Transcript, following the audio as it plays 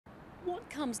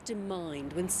What comes to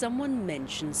mind when someone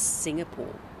mentions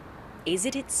Singapore? Is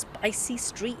it its spicy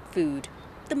street food,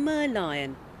 the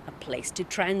merlion, a place to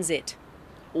transit?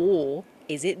 Or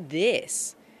is it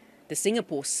this, the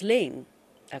Singapore Sling,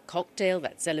 a cocktail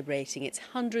that's celebrating its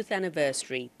 100th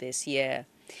anniversary this year?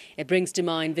 It brings to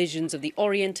mind visions of the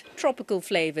Orient, tropical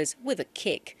flavours with a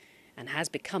kick, and has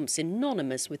become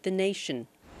synonymous with the nation.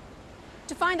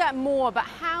 To find out more about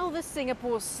how the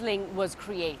Singapore Sling was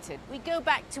created, we go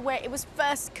back to where it was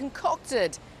first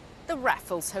concocted, the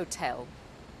Raffles Hotel.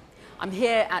 I'm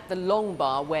here at the Long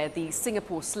Bar where the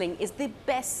Singapore Sling is the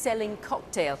best-selling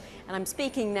cocktail, and I'm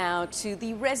speaking now to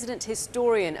the resident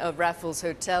historian of Raffles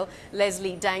Hotel,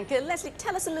 Leslie Danker. Leslie,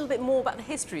 tell us a little bit more about the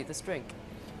history of this drink.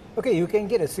 Okay, you can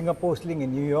get a Singapore Sling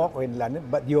in New York or in London,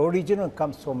 but the original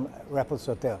comes from Raffles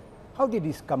Hotel. How did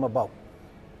this come about?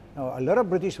 Now, a lot of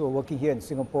British were working here in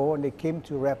Singapore and they came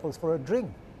to Raffles for a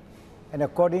drink. And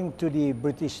according to the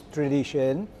British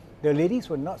tradition, the ladies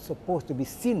were not supposed to be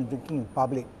seen drinking in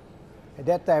public. At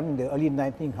that time, in the early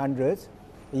 1900s,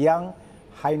 a young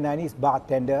Hainanese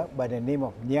bartender by the name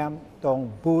of Nyam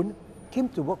Tong Boon came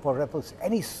to work for Raffles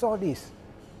and he saw this.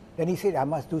 Then he said, I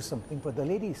must do something for the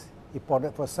ladies. He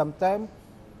pondered for some time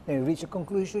and reached a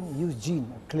conclusion, used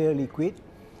gin, a clear liquid,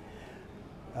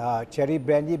 cherry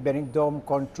brandy, Benidorm,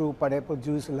 Cointreau, pineapple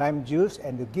juice, lime juice,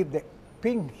 and to give that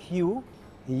pink hue,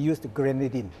 he used the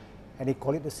grenadine, and he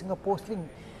called it the Singapore Sling.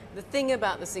 The thing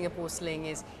about the Singapore Sling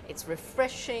is it's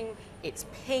refreshing, it's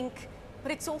pink,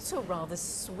 but it's also rather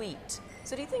sweet.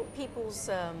 So do you think people's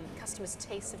customers'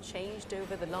 tastes have changed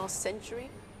over the last century?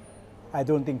 I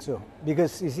don't think so,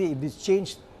 because you see, if it's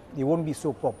changed, it won't be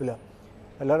so popular.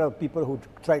 A lot of people who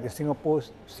tried the Singapore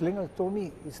Sling told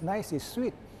me it's nice, it's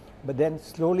sweet, but then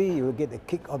slowly you will get the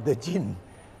kick of the gin.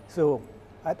 So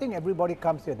I think everybody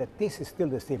comes here, the taste is still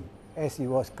the same as it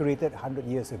was created 100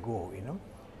 years ago, you know.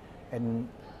 And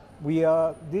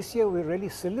this year we really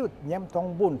salute Nyam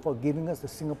Tong Boon for giving us the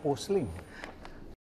Singapore Sling.